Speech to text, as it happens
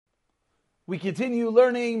We continue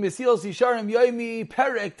learning Mesilas Yesharim Yomi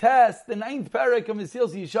Perek Test, the 9th Perek of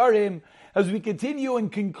Mesilas Yesharim, as we continue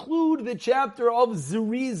and conclude the chapter of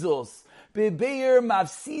Zerizos. Bebeir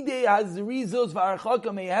Mafside HaZerizos V'Archaka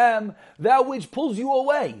Mehem, that which pulls you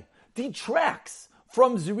away, detracts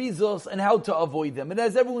from Zerizos and how to avoid them. And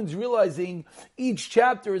as everyone's realizing, each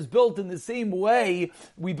chapter is built in the same way.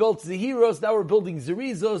 We built Zehiros, now we're building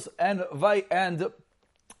Zerizos, and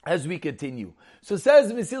as we continue. So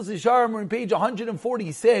says Mesilas Yesharim, we're on page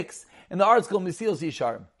 146 in the article Mesilas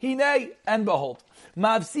Yesharim. Hine, and behold,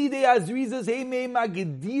 Mafsidei Azrizos Heimei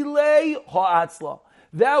Magdilei Ha'atzla.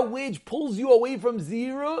 That which pulls you away from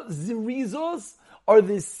Zerizos are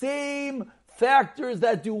the same factors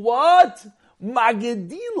that do what?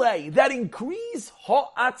 Magdilei, that increase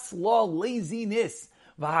Ha'atzla, laziness.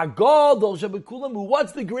 V'hagadol Shabekulam,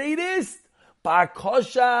 what's the greatest?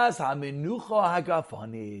 Ba'koshas hamenucha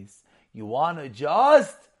hagafanis. You want to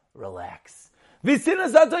just relax.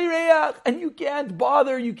 V'sinas ha'tayreach, and you can't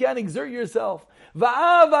bother, you can't exert yourself.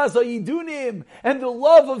 V'avas ha'yidunim, and the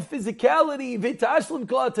love of physicality. V'tashlim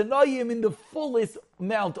kol ha'tanayim, in the fullest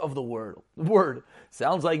amount of the word.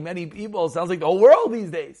 Sounds like many people, sounds like the whole world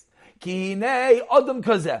these days. Ki hinei adam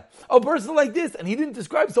kazeh. A person like this, and he didn't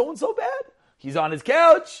describe someone so bad. He's on his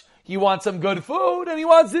couch, he wants some good food, and he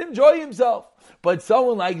wants to enjoy himself. But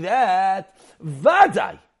someone like that,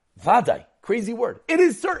 vadai, crazy word. It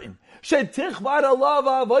is certain. His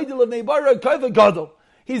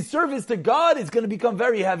service to God is going to become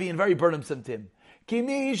very heavy and very burdensome to him.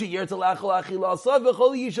 Someone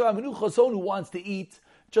who wants to eat,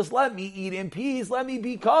 just let me eat in peace, let me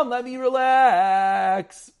be calm, let me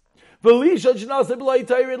relax.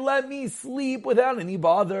 Let me sleep without any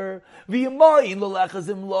bother.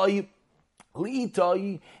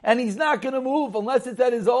 And he's not going to move unless it's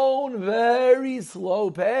at his own very slow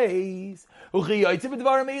pace.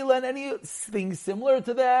 And anything similar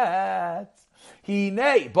to that.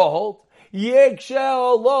 Behold, of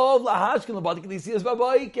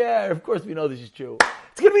course we know this is true.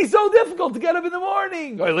 It's going to be so difficult to get up in the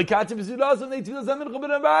morning. Or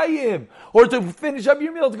to finish up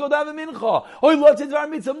your meal, to go down the mincha. Or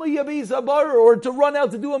to run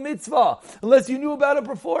out to do a mitzvah, unless you knew about it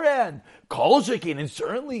beforehand. And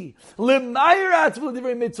certainly,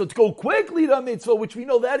 to go quickly to a mitzvah, which we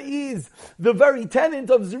know that is the very tenet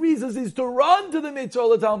of Zerizos, is to run to the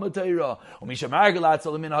mitzvah.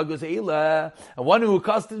 And one who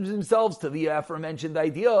accustoms himself to the aforementioned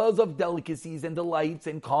ideas of delicacies and delights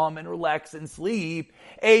and calm and relax and sleep,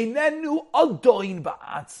 he's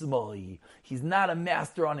not a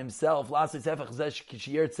master on himself. To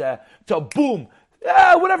boom,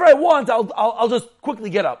 whatever I want, I'll just quickly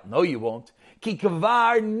get up. No, you won't. He's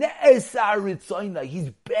bound,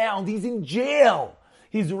 he's in jail.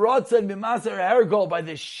 He's rotzen b'maser ergo, by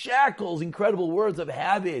the shackles, incredible words of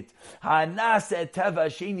habit. Hanaset teva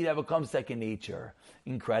sheni, that becomes second nature.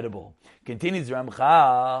 Incredible. Continues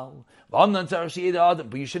Ramchal. But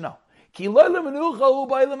you should know.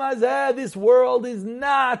 This world is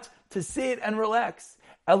not to sit and relax.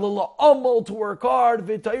 To work hard,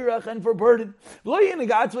 and for burden. And you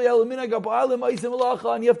have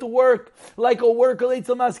to work like a worker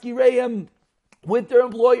with their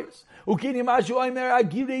employers. Like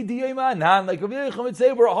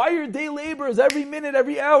we're hired day laborers, every minute,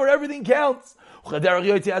 every hour, everything counts.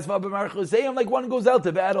 Like one goes out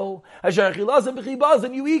to battle,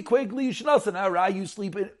 and you eat quickly, you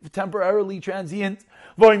sleep temporarily, transient.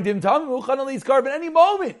 But any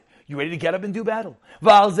moment, you're ready to get up and do battle.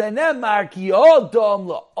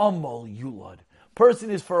 Person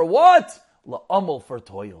is for what? La'amal, for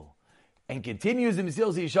toil. And continues in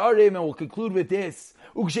Mesilas Yesharim, and we'll conclude with this.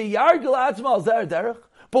 But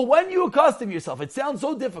when you accustom yourself, it sounds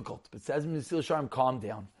so difficult, but it says in Mesilas Yesharim, calm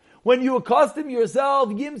down. When you accustom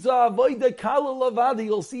yourself, you'll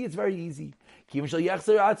see it's very easy. He will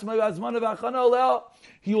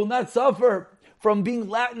not suffer from being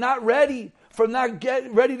not ready, from not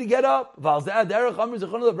ready to get up.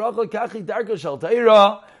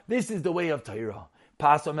 This is the way of Torah.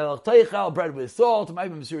 Pasa melech teichal, bread with salt,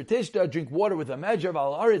 drink water with a measure,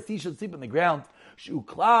 sleep on the ground.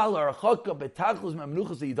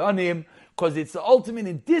 Because it's the ultimate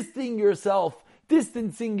in distancing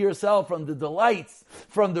yourself from the delights,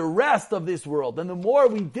 from the rest of this world. And the more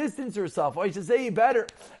we distance ourselves, or I should say better,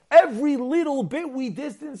 every little bit we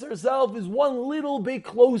distance ourselves is one little bit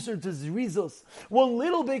closer to Zerizos, one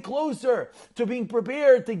little bit closer to being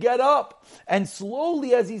prepared to get up. And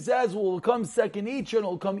slowly, as he says, will become second nature, and it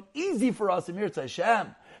will come easy for us, Emir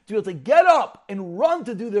Hashem, to be able to get up and run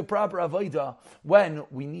to do the proper avodah when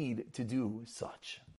we need to do such.